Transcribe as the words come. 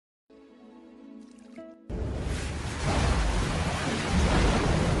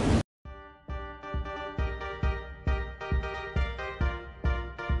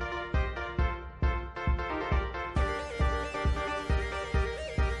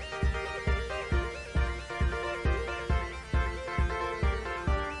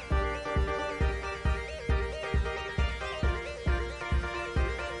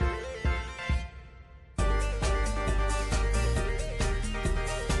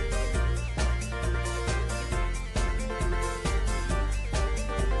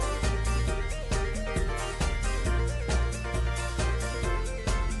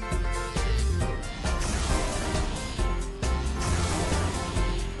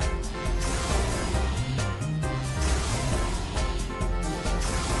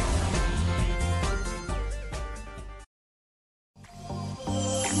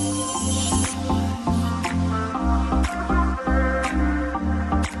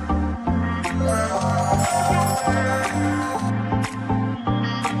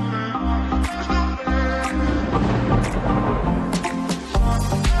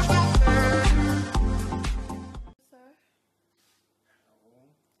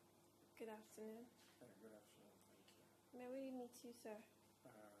Good afternoon. Good afternoon, thank you. May we meet you, sir?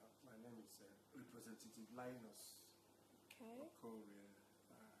 My name is Representative Linus. Okay. Okorie'S.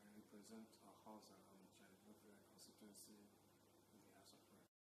 I represent Hon.Linus constituency in the House of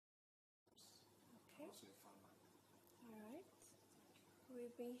Representatives. Okay. I'm also a farmer. All right.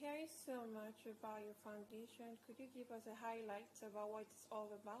 We've been hearing so much about your foundation. Could you give us a highlight about what it's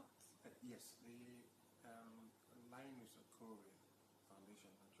all about? Yes, the Linus Okorie'S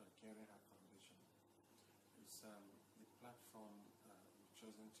Foundation, actually Caring Heart Foundation, is the platform we've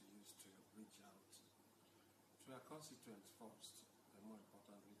chosen to use to reach out to our constituents first, and more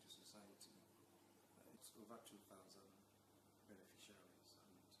importantly to society. It's over 2,000 beneficiaries,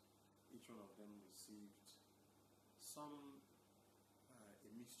 and each one of them received some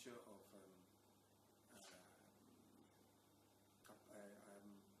a mixture of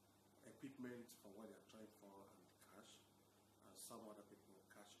equipment for what they're trying for and cash, and some other people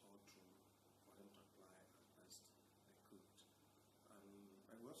cash all through for them to apply as best they could.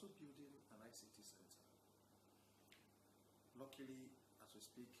 And we're also building an ICT center. Luckily, as we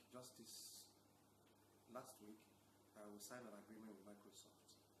speak, just this last week, we signed an agreement with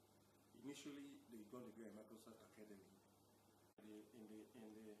Microsoft. Initially, they're going to be a Microsoft Academy. In the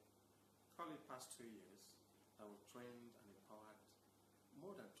probably past 2 years, we've trained and empowered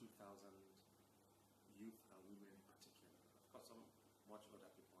more than 2,000 youth and women in particular. Of course, some much other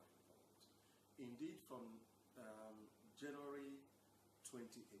people are involved. Indeed, from January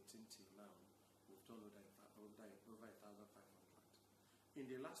 2018 till now, we've done over 1,500. In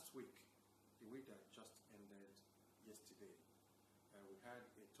the last week, the week that just ended yesterday, we had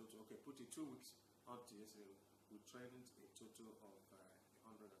a total, put it 2 weeks until yesterday, we trained a total of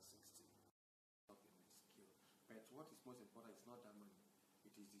 160 in this skill. But what is most important is not that money,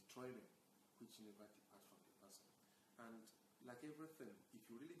 it is the training which never departs from the person. And like everything, if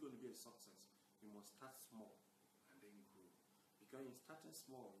you're really going to be a success, you must start small and then grow. Because in starting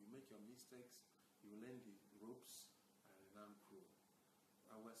small, you make your mistakes, you learn the ropes, and then grow.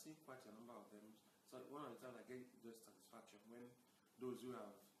 And we're seeing quite a number of them. So one of the times I get just satisfaction when those who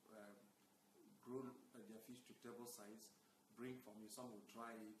have grown their fish to table size bring for me. Some will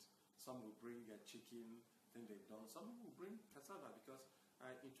dry it, some will bring their chicken, then they've done. Some will bring cassava because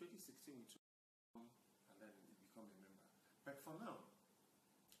in 2016 we took and then we become a member. But for now,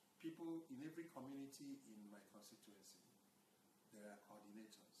 people in every community in my constituency, there are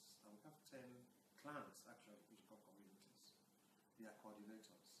coordinators. And we have 10 clans actually, which are communities. They are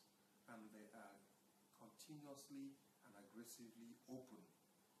coordinators, and they are continuously and aggressively open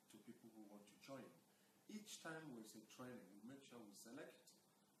to people who want to join. Each time we say training, we make sure we select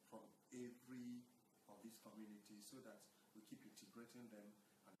from every of these communities so that we keep integrating them.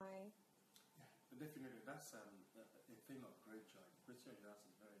 And yeah, definitely, that's a thing of great joy. The question you ask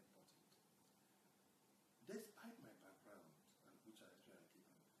is very important. Despite my background, and which I have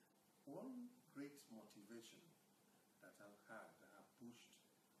given, one great motivation that I've had that have pushed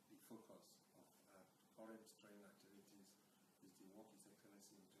the focus of current training activities is the work His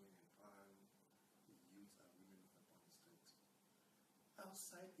Excellency is doing empowering the youth and women of the Bond State.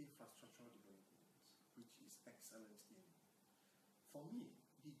 Outside infrastructural development, which is excellent in, for me,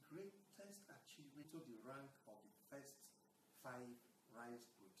 the greatest achievement to the rank of the first 5 rice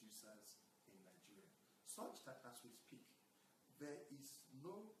producers in Nigeria, such that as we speak, there is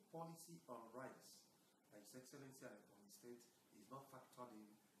no policy on rice that His Excellency and the Bond State is not factored in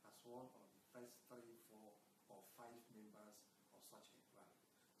as one of the first 3, 4, or 5 members of such a plan,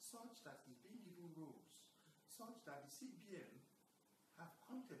 such that it's being given rules, such that the CBN have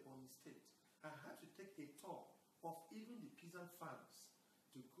come to Ebonyi State and had to take a tour of even the peasant farms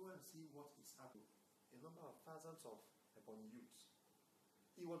to go and see what is happening. A number of thousands of Ebonyi youths.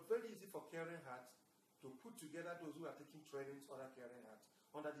 It was very easy for Caring Heart to put together those who are taking trainings under Caring Heart,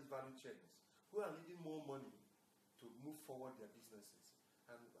 under these value chains, who are needing more money to move forward their businesses.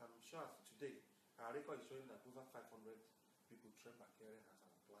 And I'm sure today, our record is showing that over 500 people trained by Caring Heart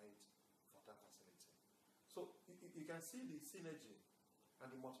and applied for that facility. So you can see the synergy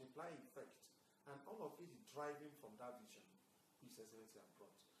and the multiplying effect, and all of it is driving from that vision which Excellency has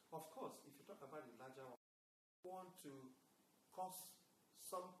brought. Of course, if you talk about the larger one, you want to cause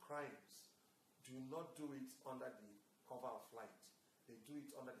some crimes, do not do it under the cover of light. They do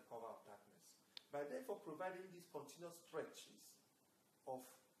it under the cover of darkness. By therefore providing these continuous stretches of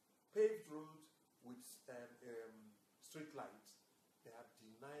paved road with street lights, they have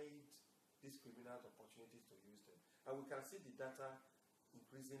denied these criminals opportunities to use them. And we can see the data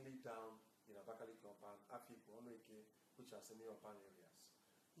increasingly down in Abakaliki Urban, Afikpo, Onoike, which are semi-urban areas.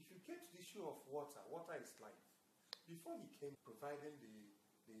 If you get to the issue of water, water is life. Before he came providing the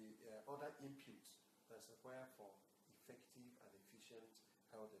the other inputs that's required for effective and efficient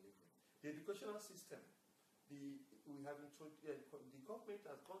health delivery. The educational system, the government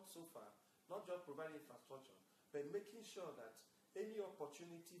has gone so far, not just providing infrastructure, but making sure that any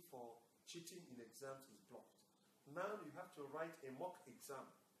opportunity for cheating in exams is blocked. Now you have to write a mock exam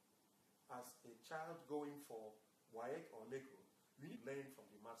as a child going for WAEC or NECO. You need to learn from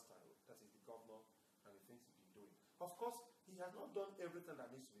the master, that is the governor, and the things he's been doing. Of course, he has not done everything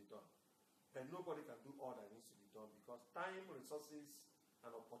that needs to be done. But nobody can do all that needs to be done because time, resources,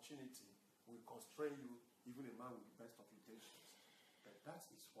 and opportunity will constrain you, even a man with the best of intentions. But that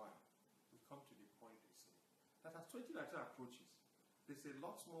is why we come to the point they say that as 2019 approaches, there's a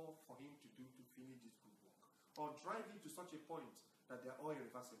lot more for him to do to finish this good work or drive him to such a point that they're all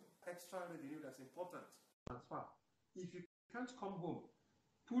irreversible. Extra revenue that's important. Transfer. If you can't come home,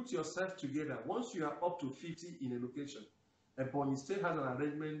 put yourself together. Once you are up to 50 in a location, Ebonyi State has an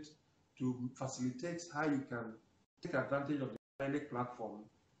arrangement to facilitate how you can take advantage of the INEC platform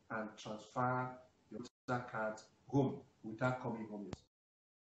and transfer your card home without coming home.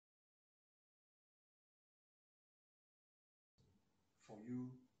 For you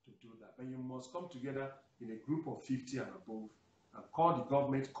to do that, but you must come together in a group of 50 and above and call the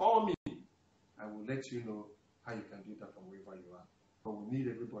government, call me. I will let you know how you can do that from wherever you are. But we need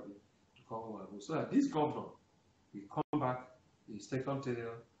everybody to come home and go so that this governor will come back in his second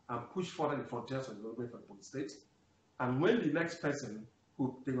tenure and push further the frontiers of development for the state. And when the next person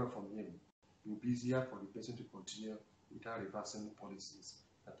who take over from him, it will be easier for the person to continue without reversing policies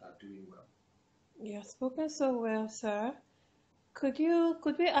that are doing well. You have spoken so well, sir. Could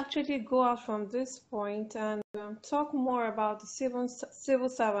we actually go out from this point and talk more about the civil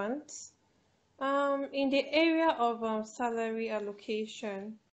servants in the area of salary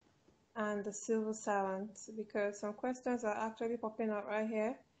allocation and the civil servants, because some questions are actually popping up right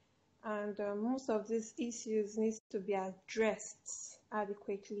here, and most of these issues need to be addressed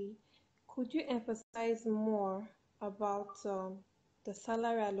adequately. Could you emphasize more about the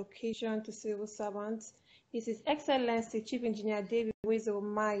salary allocation to civil servants? Is His Excellency Chief Engineer David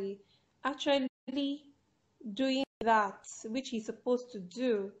Umahi'S actually doing that which he's supposed to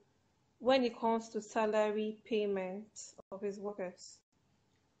do when it comes to salary payment of his workers?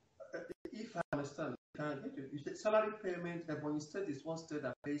 If I understand, you said salary payment, Ebonyi State is one state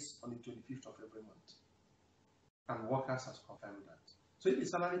that pays on the 25th of every month. And workers has confirmed that. So if the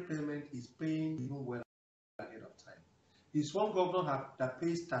salary payment is paying even well ahead of time. It's one governor that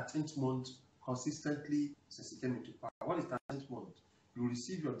pays 13th month consistently since he came into power. What is 13th month? You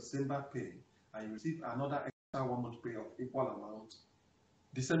receive your December pay and you receive another extra 1 month pay of equal amount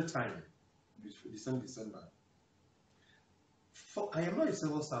the same time, the same December. I am not a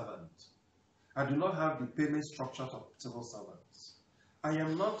civil servant. I do not have the payment structure of civil servants. I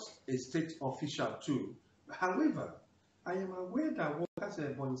am not a state official too. However, I am aware that workers in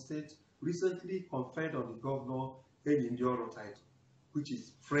Ebonyi State recently conferred on the governor an Indioro title, which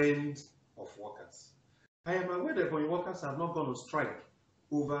is Friend of Workers. I am aware that Ebonyi workers have not gone on strike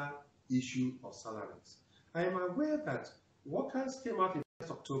over issue of salaries. I am aware that workers came out in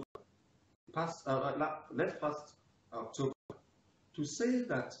 1st October, past October, to say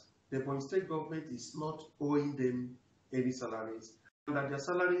that the Ebonyi State government is not owing them any salaries, and that their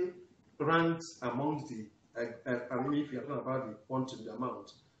salary ranks among the, if you're talking about the quantity, the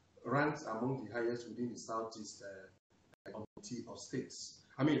amount, ranks among the highest within the Southeast community of states.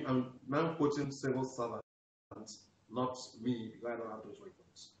 I mean, I'm now quoting civil servants, not me, because I don't have those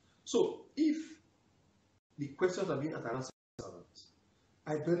records. So, if the questions are being asked around civil servants,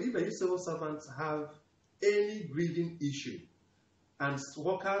 I believe that these civil servants have any breathing issue, and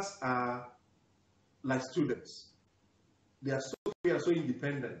workers are like students. They are so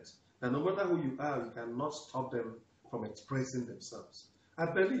independent that no matter who you are, you cannot stop them from expressing themselves. I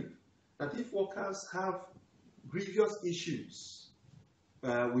believe that if workers have grievous issues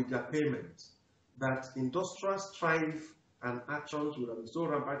with their payment, that industrial strife and actions would have been so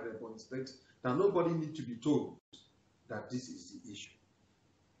rampant in Ebonyi State that nobody needs to be told that this is the issue.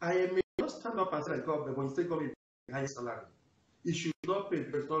 I may not stand up and say that Ebonyi State government the highest salary. It should not pay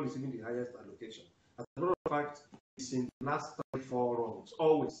because it's not receiving the highest allocation. As a matter of fact, it's in the last 34 rounds,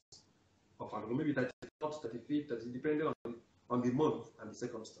 always. Of maybe 34th, 35th, that's depending on the month and the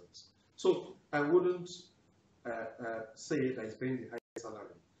circumstance. So I wouldn't say that he's paying the highest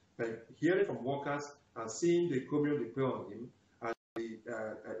salary. But hearing from workers and seeing the commune they pay on him and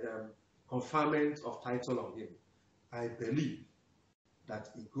the conferment of title on him, I believe that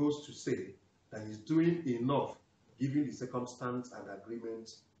it goes to say that he's doing enough given the circumstance and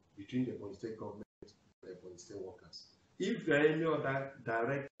agreement between the Ebonyi State government and the Ebonyi State workers. If there are any other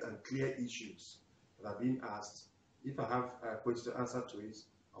direct and clear issues that are being asked, if I have a question to answer to it,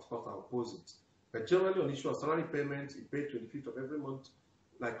 of course I'll pose it. But generally on the issue of salary payment, you pay 25th of every month,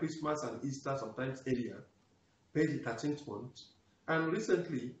 like Christmas and Easter, sometimes earlier, pay the 13th month. And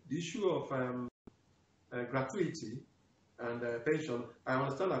recently, the issue of gratuity and pension, I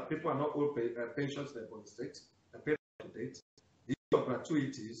understand that people are not all pensions in the state, paid up to date. The issue of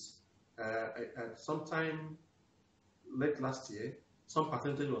gratuities, at sometime late last year, some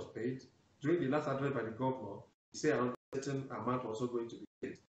percentage was paid. During the last address by the governor, he said a certain amount was also going to be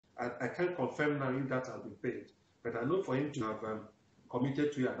paid. I can't confirm now if that has been paid, but I know for him to have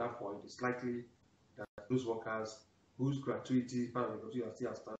committed to it at that point, it's likely that those workers whose gratuity, part of the gratuity are still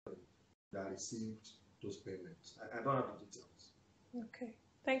outstanding, that received those payments. I don't have the details. Okay,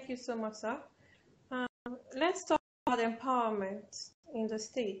 thank you so much, sir. Let's talk about empowerment in the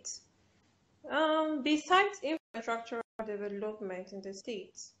state. Besides infrastructural development in the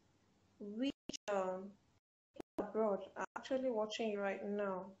state, which abroad are actually watching you right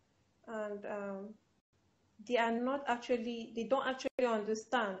now, and they don't actually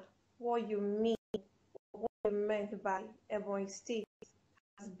understand what you mean, what you meant by Ebonyi State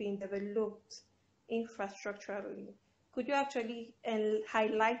has been developed infrastructurally. Could you actually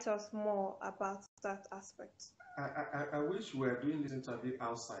highlight us more about that aspect? I wish we were doing this interview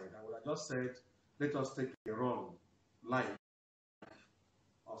outside. I would have just said, let us take a run live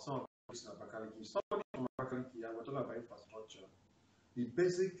of some of this in Abakaliki. Somebody from Abakaliki, and we're talking about infrastructure. The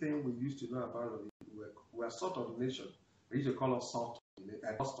basic thing we used to know about it, we're salt of the nation. They used to call us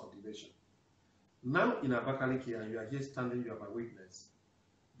dust of the nation. Now in Abakaliki, and you are here standing, you are my witness.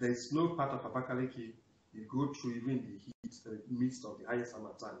 There is no part of Abakaliki you go through, even the heat, the midst of the highest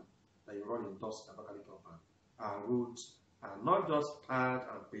summer time, that you run in dust in Abakaliki. Our roads are not just tarred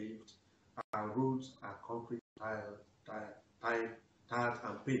and paved, our roads are concrete, tiled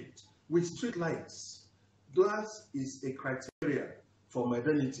and paved with street lights. That is a criteria for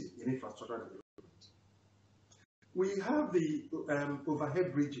modernity in infrastructure development. We have the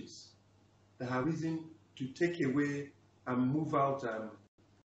overhead bridges that have risen to take away and move out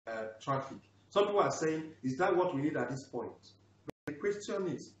traffic. Some people are saying, is that what we need at this point? But the question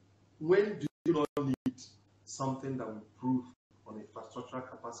is, when do you not need something that will improve on infrastructural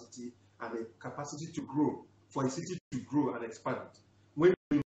capacity and a capacity to grow, for a city to grow and expand? When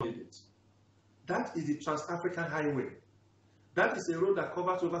do you not need it? That is the Trans-African Highway. That is a road that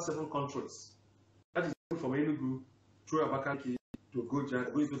covers over 7 countries. That is from Enugu through Abakaliki to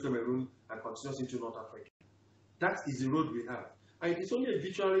Goja, going to Cameroon, and continues into North Africa. That is the road we have. And it's only a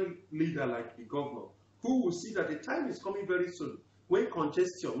visionary leader like the governor who will see that the time is coming very soon when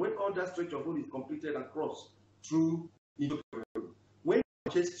congestion, when all that stretch of road is completed and crossed through into Cameroon. When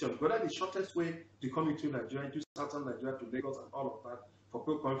congestion, whether the shortest way to come into Nigeria, into southern Nigeria to Lagos and all of that, for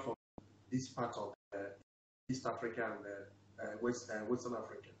people coming from this part of East Africa and Western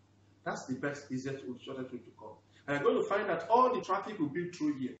Africa. That's the best, easiest, shortest way to come. And you're going to find that all the traffic will build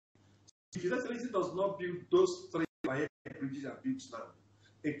through here. If His Excellency does not build those 3 bridges are built now,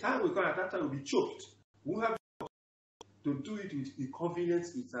 a time will come at that time will be choked. We'll have to do it with the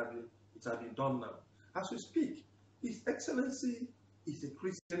convenience it has been done now. As we speak, His Excellency is a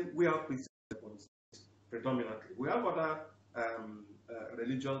Christian, we are Christians predominantly. We have other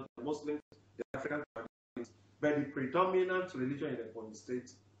religions, the Muslims, the African communities, but the predominant religion in the Ebonyi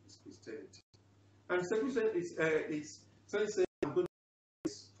State is Christianity. And Secretary is saying, I'm going to do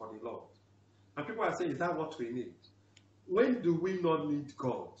this for the Lord. And people are saying, is that what we need? When do we not need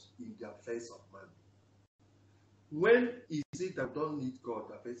God in the affairs of man? When is it that we don't need God in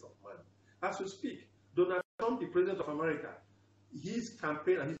the affairs of man? As we speak, Donald Trump, the President of America, his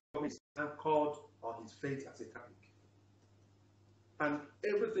campaign and his government is anchored on his faith as a Catholic. And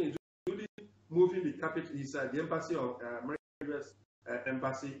everything, including moving the capital, the embassy of America's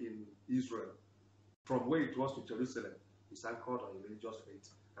embassy in Israel, from where it was to Jerusalem, is anchored on religious faith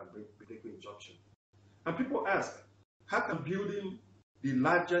and biblical injunction. And people ask, how can building the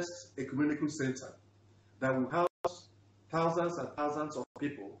largest ecumenical center that will house thousands and thousands of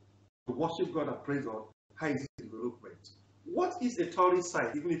people to worship God and praise God, how is it development? What is a tourist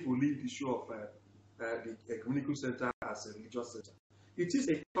site, even if we leave the issue of the ecumenical center as a religious center? It is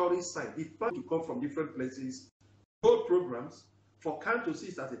a tourist site. If people to come from different places, both programs, for Can to see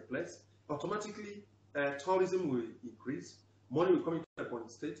it as a place, automatically tourism will increase, money will come into the Ebonyi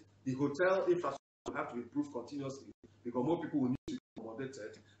State, the hotel infrastructure will have to improve continuously because more people will need to be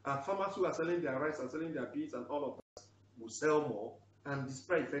accommodated, and farmers who are selling their rice and selling their beans and all of that will sell more, and the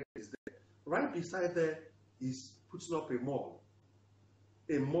spread effect is there. Right beside there is putting up a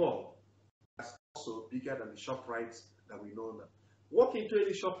mall that's also bigger than the ShopRite that we know now. Walk into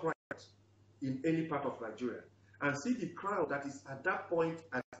any shop right in any part of Nigeria and see the crowd that is at that point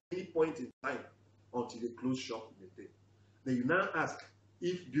at any point in time until they close shop in the day. Then you now ask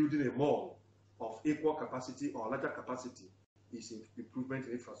if building a mall of equal capacity or larger capacity is an improvement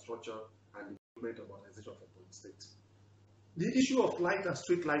in infrastructure and improvement of modernization of Ebonyi State. The issue of light and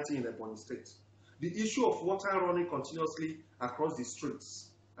street lighting in Ebonyi State, the issue of water running continuously across the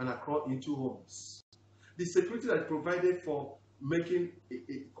streets and across into homes, the security that is provided for making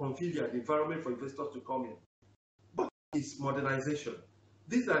a convenient environment for investors to come in. But it's modernization.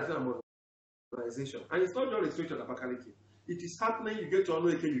 These are modernization. And it's not just restricted to Abakaliki. It is happening. You get to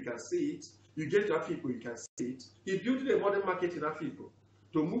Onoeke, you can see it. You get to Afikpo, you can see it. He built a modern market in Afikpo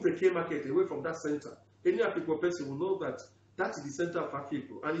to move a K market away from that center. Any Afikpo person will know that that is the center of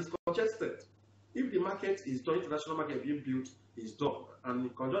Afikpo, and it's congested. If the market is done, international market being built is done, and in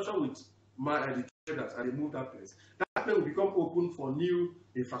conjunction with the traders, and they move that place, that place will become open for new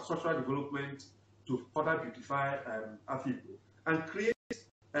infrastructural development to further beautify Afikpo and create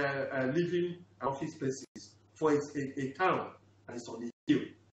living office spaces for a town that is on a hill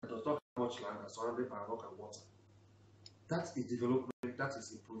that does not have much land and surrounded by rock and water. That is development, that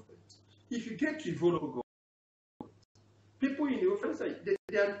is improvement. If you get to Ivo local government, people in the office, they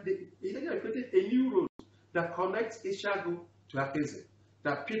created a new road that connects Ishagu to Akeze.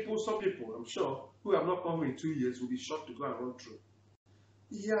 That people, some people, I'm sure, who have not come in 2 years will be shocked to go and run through.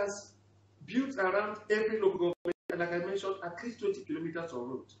 He has built around every local government, and like I mentioned, at least 20 kilometers of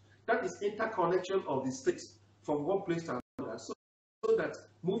roads. That is interconnection of the states from one place to another, so that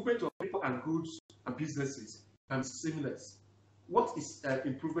movement of people and goods and businesses can be seamless. What is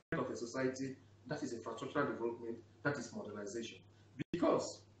improvement of a society? That is infrastructural development, that is modernization.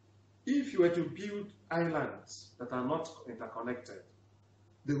 Because if you were to build islands that are not interconnected,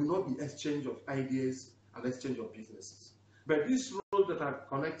 there will not be exchange of ideas and exchange of businesses. But these roads that are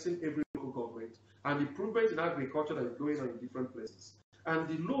connecting every local government and improvement in agriculture that is going on in different places, and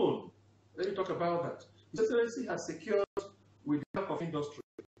the loan, let me talk about that. His Excellency has secured with the help of industry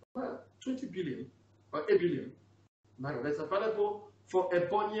 20 billion or 8 billion naira that's available for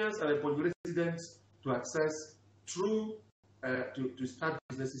Ebonians and Ebonyi residents to access through to start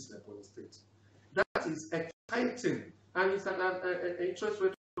businesses in Ebonyi State. That is exciting, and it's an interest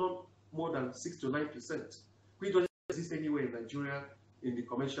rate of more than 6 to 9%, which doesn't exist anywhere in Nigeria in the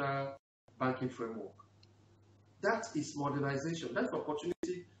commercial banking framework. That is modernization. That's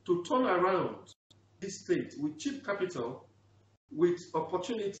opportunity to turn around this state with cheap capital, with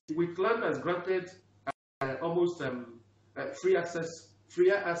opportunity, with land that's granted almost freer access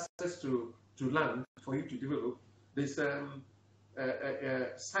to land for you to develop. This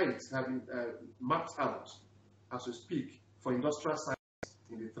sites have been mapped out as we speak for industrial sites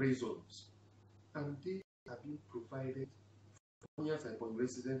in the 3 zones, and they have been provided for Ebonians and Ebonyi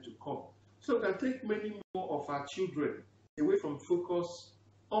residents to come, so we can take many more of our children away from focus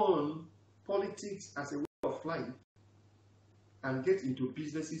on politics as a way of life and get into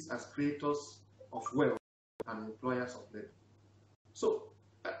businesses as creators of wealth and employers of labor. So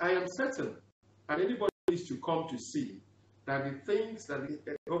I am certain, and anybody needs to come to see that the things that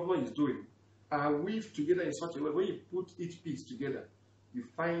the government is doing are weaved together in such a way, when you put each piece together, you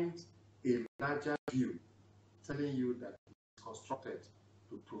find a larger view telling you that it's constructed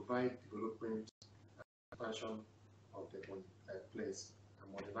to provide development and expansion of the place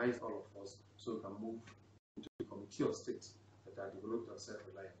and modernize all of us so we can move into the community of states that are developed and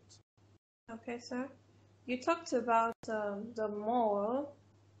self-reliant. Okay, sir. You talked about the mall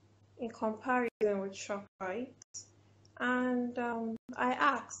in comparison with ShopRite, and I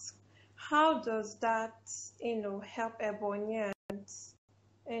asked, how does that, help Ebonians,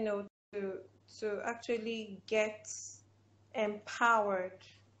 to actually get empowered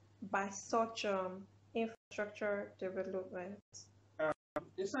by such infrastructure development?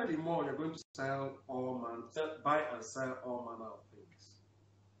 Inside the mall, you're going to buy and sell all manner of things.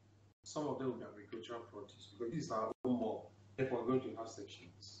 Some of them will be agricultural produce, because this is our own mall. Therefore, we're going to have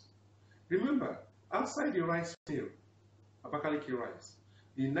sections. Remember, outside the rice mill, Abakaliki rice,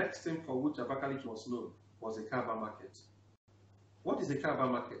 the next thing for which Abakaliki was known was a Kaba market. What is a Kaba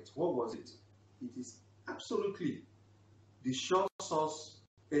market? What was it? It is absolutely the sure source,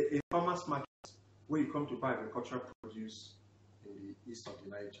 a farmer's market where you come to buy agricultural produce in the east of the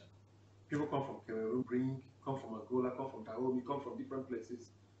Niger. People come from Cameroon, come from Angola, come from Dahomey, come from different places.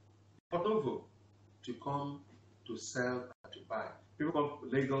 Porto to come to sell and to buy. People come from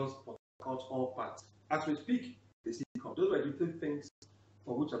Lagos, Port Harcourt, all parts. As we speak, they still come. Those were the 3 things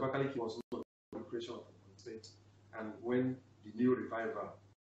for which Abakaliki was known for the creation of the state, and when the new revival,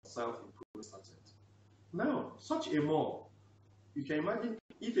 self-improvement started. Now, such a mall, you can imagine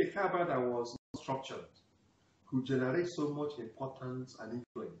if a Kaaba that was not structured could generate so much importance and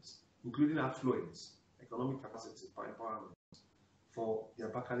influence, including affluence, economic capacity, empowerment for the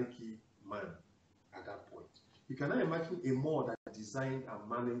Abakaliki man at that point. You cannot imagine a mall that is designed and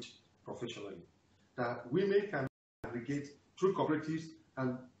managed professionally, that women can aggregate through cooperatives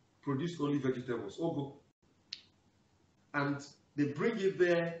and produce only vegetables, ogo, and they bring it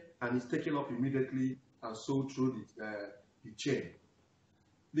there and it's taken up immediately and sold through the chain.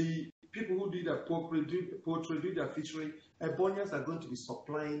 The people who do their poultry, do their fishery, Ebonians are going to be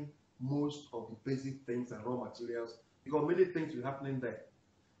supplying most of the basic things and raw materials because many things will be happening there.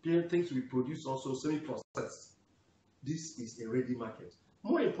 Things will be produced also semi-processed. This is a ready market.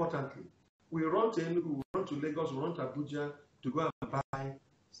 More importantly, we run to Enugu, we run to Lagos, we run to Abuja to go and buy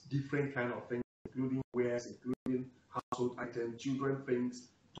different kind of things, including wares, including household items, children things,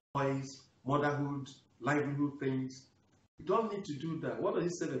 toys, motherhood, livelihood things. You don't need to do that. What does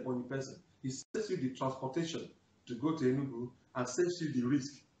it save upon the person? It saves you the transportation to go to Enugu and saves you the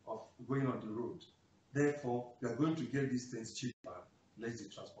risk of going on the road. Therefore, you are going to get these things cheaper, less the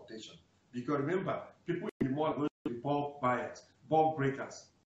transportation. Because remember, people in the mall are going to be bulk buyers, bulk breakers.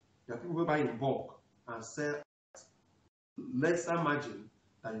 There are people who buy in bulk and sell at lesser margin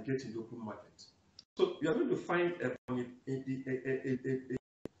than you get in the open market. So you are going to find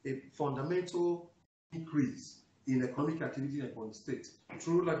a fundamental increase in economic activity in Ebonyi State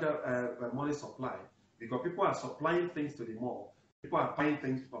through larger money supply, because people are supplying things to the mall, people are buying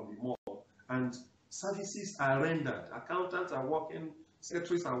things from the mall, and services are rendered. Accountants are working,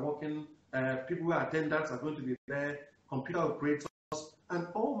 secretaries are working, people who are attendants are going to be there, computer operators, and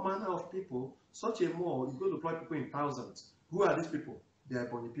all manner of people. Such a mall is going to employ people in thousands. Who are these people? They are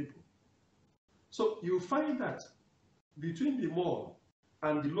Ebonyi people. So you find that between the mall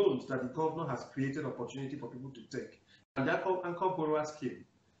and the loans that the governor has created opportunity for people to take, and the anchor borrower scheme,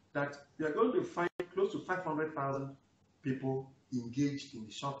 that we are going to find close to 500,000 people engaged in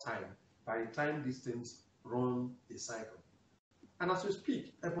the short time by the time these things run a cycle. And as we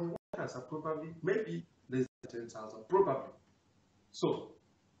speak, Ebonyi workers are probably maybe less than 10,000, probably. So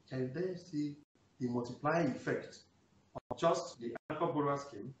can they see the multiplier effect of just the anchor borrower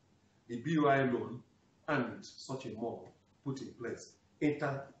scheme, the BOI loan, and such a mall put in place,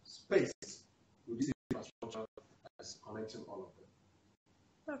 interspace with this infrastructure as connecting all of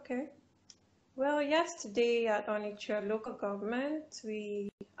them? Okay. Well, yesterday at Onitsha local government, we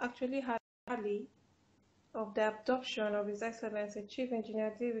actually had a rally of the adoption of His Excellency Chief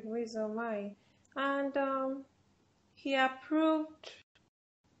Engineer David Umahi'S, and he approved,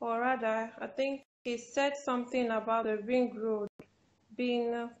 or rather, I think he said something about the ring road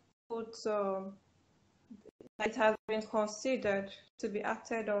being put, it has been considered to be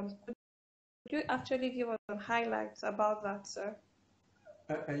acted on. Could you actually give us some highlights about that, sir?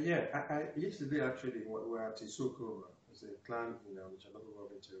 Yeah, yesterday actually we were at Isoko, as a clan in the local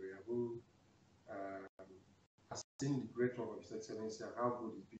government area, who has seen the great work of His Excellency and how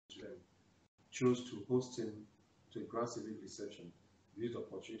good it is to them, chose to host him to a grand civic reception, used the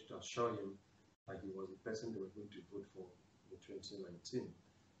opportunity to assure him that he was the person they were going to vote for in 2019.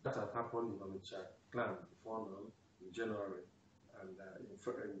 That had happened in Onitsha clan before now, in January, and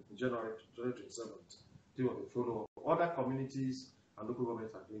in January 27th, they were the follow-up. Other communities and local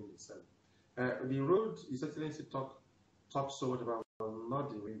governments are doing the same. The road His Excellency talked so much about was not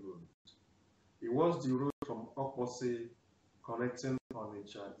the ring road. It was the road from Okorie'S connecting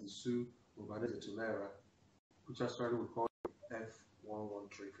Onitsha, Isu, Umahi'S to Naira, which actually we call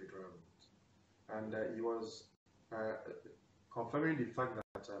F113 Federal Road. And he was confirming the fact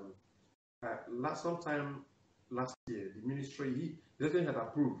that sometime last year, the ministry, he had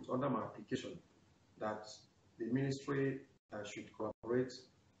approved under my application that the ministry should collaborate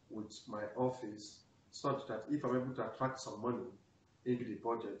with my office such that if I'm able to attract some money into the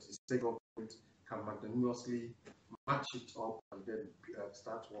budget, the state government can magnanimously match it up and then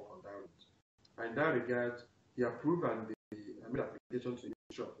start work on that route. And in that regard, he approved and I made application to the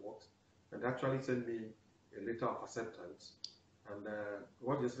Ministry of Works and actually sent me a letter of acceptance. And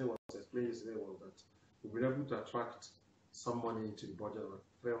what yesterday was explained yesterday was that we've been able to attract some money into the budget of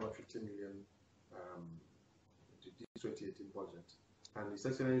 350 million to the 2018 budget. And His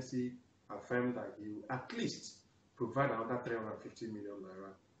Excellency affirmed that he will at least provide another 350 million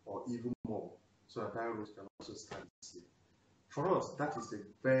naira or even more so that road can also start this year. For us, that is a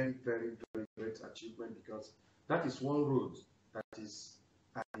very, very, very great achievement because that is one road that is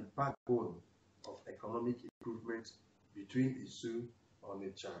at the backbone of economic improvement between Isu,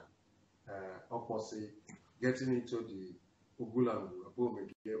 Onitsha, Okorie'S, getting into the Ugulangu,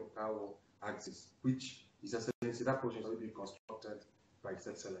 Abomegile, Okawo, axis, which His Excellency, that portion is already being constructed by His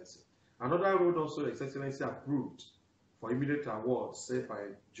Excellency. Another road also His Excellency approved for immediate awards, say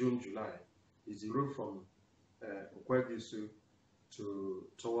by June, July, is the road from Okorie'S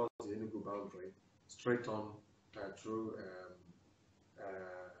towards the Enugu boundary, straight on through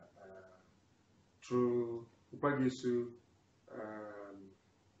Okorie'S to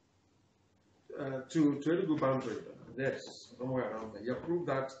Enugu boundary. Yes, somewhere around there. He approved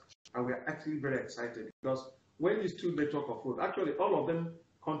that, and we are actually very excited because when these two network of roads, actually all of them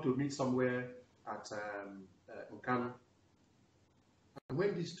come to meet somewhere at Nkanu. And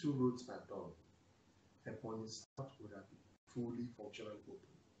when these two roads are done, Ebonyi South would have been fully functional open.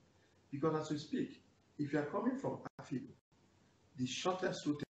 Because as we speak, if you are coming from Afibo, the shortest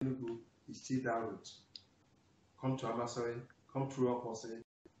route to Enugu is still that route. Come to Amasari, come through Okose,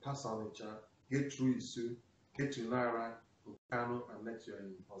 pass Onitsha, get through Isu, get to Naira, Nkanu, and next you're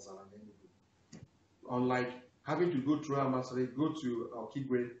in Ozala and Enugu. Unlike having to go through Amasari, go to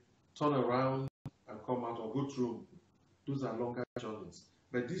Okigwe, turn around and come out, or go through. Those are longer journeys.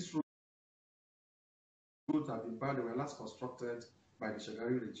 But these roads have been bad. They were last constructed by the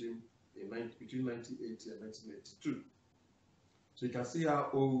Shagari regime between 1980 and 1982. So you can see how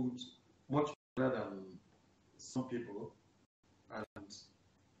old, much older than some people, and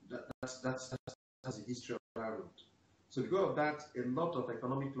that's the history of that road. So because of that, a lot of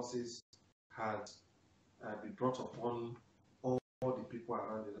economic losses had been brought upon all the people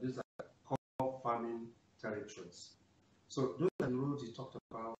around it. These are core farming territories. So those are the roads he talked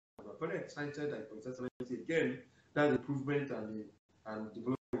about. We're very excited that again that improvement and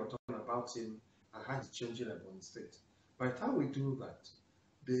development we're talking about him and how he's changing Ebonyi State. By the time we do that,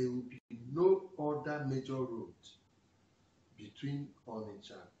 there will be no other major road between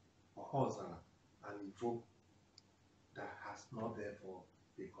Onitsha, Okorie'S, and Ivo that has not therefore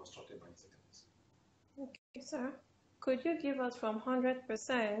been constructed by His Excellency. Okay, sir. Could you give us from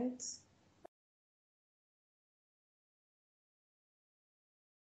 100%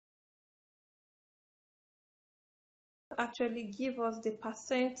 actually give us the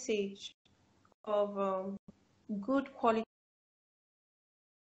percentage of good quality?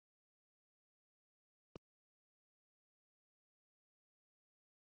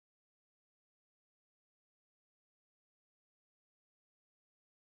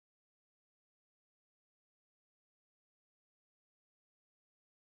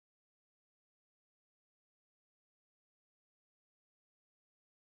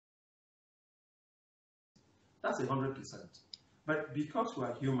 That's 100%. But because we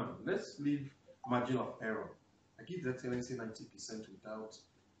are human, let's leave margin of error. I give His Excellency 90% without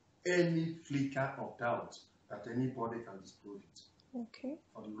any flicker of doubt that anybody can disprove it. Okay.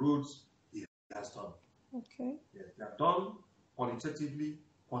 For the roads, he has done. Okay. Yeah, they are done qualitatively,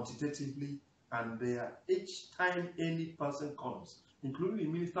 quantitatively, and they are each time any person comes, including the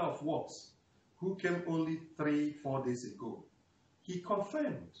Minister of Works, who came only 3-4 days ago, he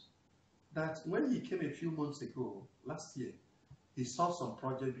confirmed that when he came a few months ago, last year, he saw some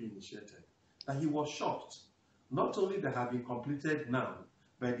project being initiated, and he was shocked. Not only they have been completed now,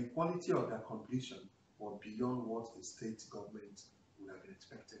 but the quality of their completion was beyond what the state government would have been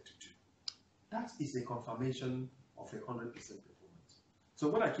expected to do. That is a confirmation of a 100% performance. So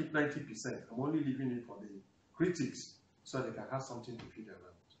when I keep 90%, I'm only leaving it for the critics so they can have something to feed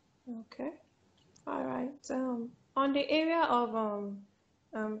around. Okay. All right. On the area of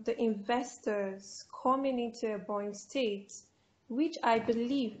the investors coming into Ebonyi State, which I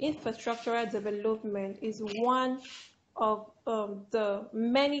believe infrastructural development is one of the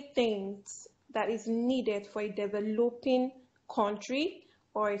many things that is needed for a developing country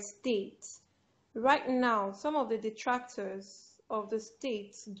or a state. Right now, some of the detractors of the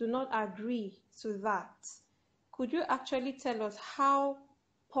state do not agree to that. Could you actually tell us how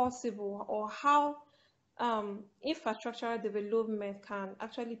possible or how infrastructural development can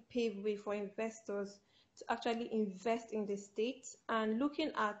actually pave way for investors to actually invest in the state? And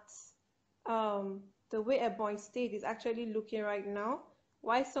looking at the way Ebonyi State is actually looking right now,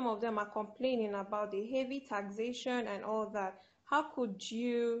 why some of them are complaining about the heavy taxation and all that, how could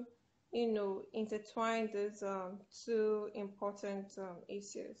you, intertwine these two important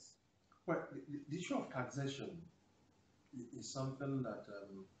issues? Well, the issue of taxation is something that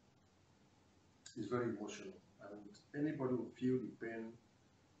is very emotional, and anybody will feel the pain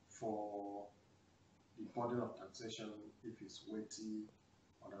for the burden of taxation if it's weighty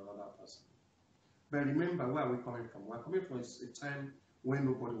on another person. But remember, where are we coming from? We're coming from a time when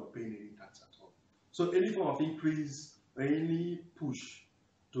nobody was paying any tax at all. So any form of increase or any push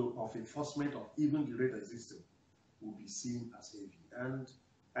of enforcement of even the rate existing will be seen as heavy. And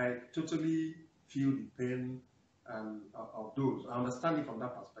I totally feel the pain of those. I understand it from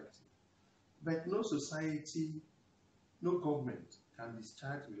that perspective. But no society, no government can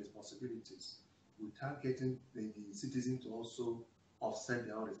discharge the responsibilities without getting the citizen to also offset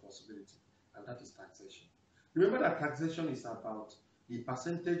their own responsibility, and that is taxation. Remember that taxation is about the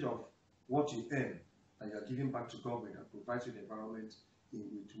percentage of what you earn that you are giving back to government and provides you the environment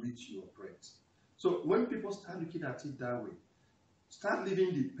with which you operate. So when people start looking at it that way, start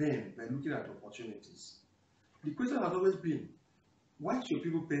living the pain by looking at opportunities. The question has always been, why should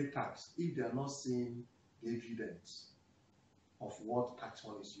people pay tax if they are not seeing evidence of what tax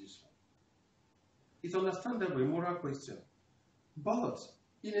money is used for? It's understandable, a moral question. But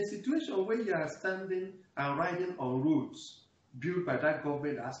in a situation where you are standing and riding on roads built by that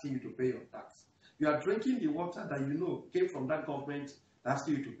government asking you to pay your tax, you are drinking the water that you know came from that government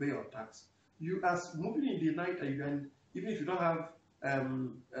asking you to pay your tax. You are moving in the night, and even if you don't have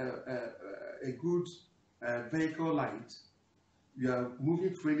a good vehicle light, you are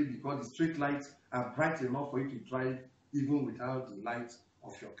moving freely because the street lights are bright enough for you to drive even without the light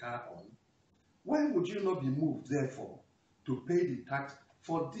of your car on. Why would you not be moved, therefore, to pay the tax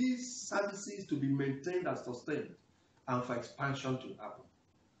for these services to be maintained and sustained and for expansion to happen?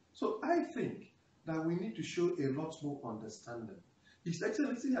 So I think that we need to show a lot more understanding. His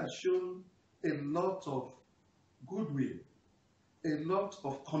Excellency has shown a lot of goodwill, a lot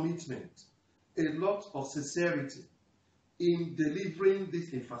of commitment, a lot of sincerity in delivering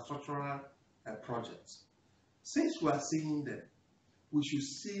these infrastructural projects. Since we are seeing them, we should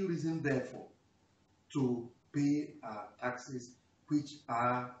see reason, therefore, to pay our taxes, which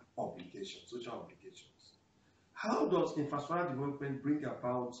are obligations, social obligations. How does infrastructural development bring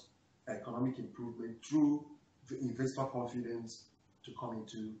about economic improvement through the investor confidence to come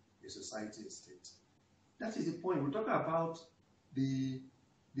into a society, a state? That is the point. We talk about the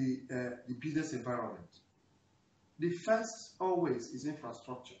business environment. The first always is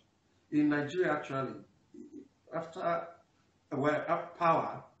infrastructure. In Nigeria, actually, after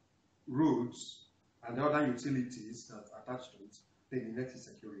power, roads, and the other utilities that are attached to it, then the next is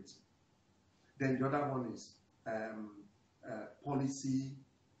security. Then the other one is policy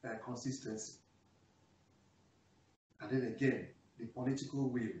consistency. And then again, the political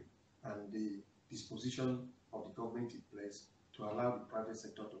will and the disposition of the government in place to allow the private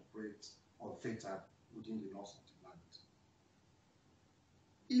sector to operate unfettered within the laws of the land.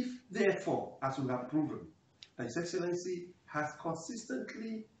 If, therefore, as we have proven, that His Excellency has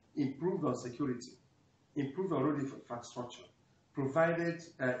consistently improved on security, improved on road infrastructure, provided,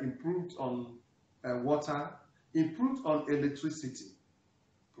 improved on water, improved on electricity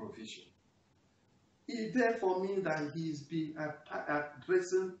provision, it therefore means that he is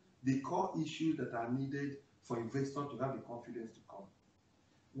addressing the core issues that are needed for investors to have the confidence to come.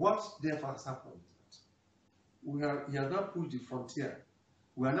 What therefore has happened is that he has now pushed the frontier.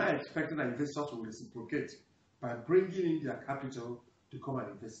 We are now expecting that investors will reciprocate by bringing in their capital to come and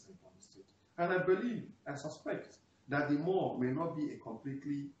invest in the state. And I believe, I suspect, that the more may not be a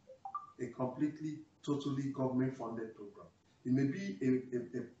completely, totally government-funded program. It may be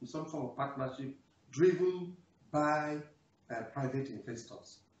some form of partnership driven by private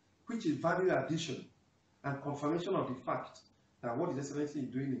investors, which is value addition and confirmation of the fact that what His Excellency is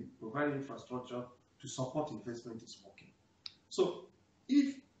doing in providing infrastructure to support investment is working. So,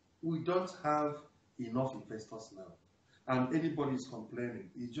 if we don't have enough investors now, and anybody is complaining,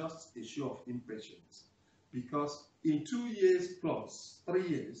 it's just a show of impatience. Because in 2 years plus 3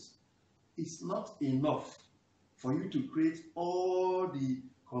 years, it's not enough for you to create all the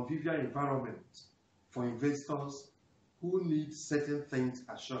convivial environment for investors who need certain things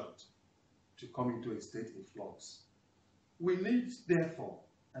assured to come into a state in flux. We need, therefore,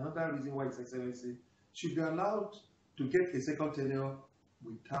 another reason why His Excellency should be allowed to get a second tenure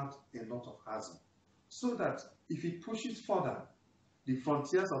without a lot of hassle, so that if he pushes further the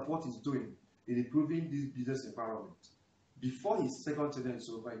frontiers of what he's doing in improving this business environment, before his second tenure is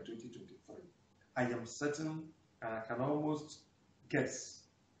over in 2023, I am certain, and I can almost guess,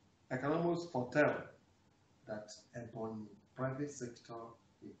 I can almost foretell that upon private sector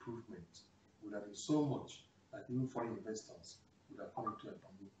improvement would have been so much that even foreign investors would have come into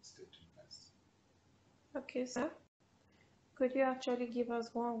Ebonyi state to invest. Okay, sir. Could you actually give us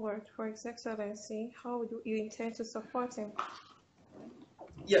one word for His Excellency? How do you intend to support him?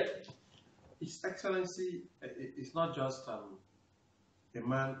 Yeah, His Excellency is not just a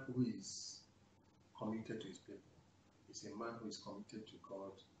man who is committed to his people. He's a man who is committed to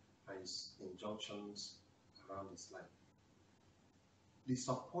God and his injunctions around his life. The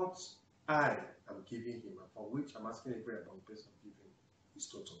support I am giving him, and for which I'm asking every Ebonyi person to give him, is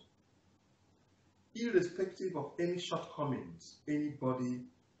total. Irrespective of any shortcomings anybody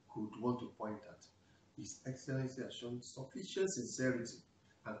could want to point at, His Excellency has shown sufficient sincerity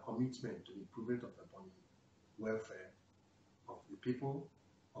and commitment to the improvement of the welfare of the people,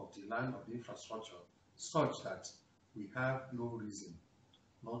 of the land, of the infrastructure, such that we have no reason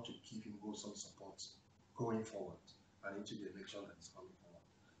not to give him some support going forward and into the election that is coming forward.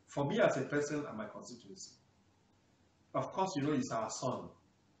 For me as a person and my constituency, of course, you know, he's our son.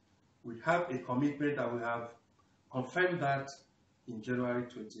 We have a commitment that we have confirmed that in January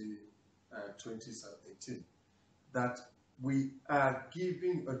 2018, that we are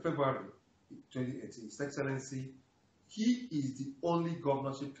giving, February 2018, His Excellency, he is the only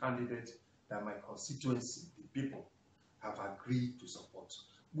governorship candidate that my constituency, the people, have agreed to support.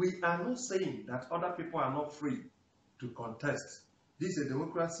 We are not saying that other people are not free to contest. This is a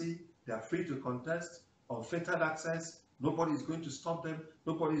democracy. They are free to contest. Unfettered access. Nobody is going to stop them.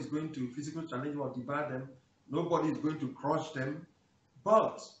 Nobody is going to physically challenge or debar them. Nobody is going to crush them.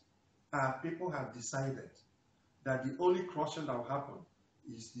 But our people have decided that the only crushing that will happen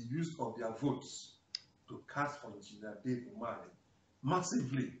is the use of their votes to cast for Engineer David Umahi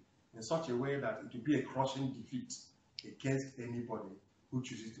massively in such a way that it will be a crushing defeat against anybody who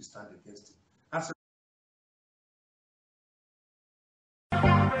chooses to stand against him.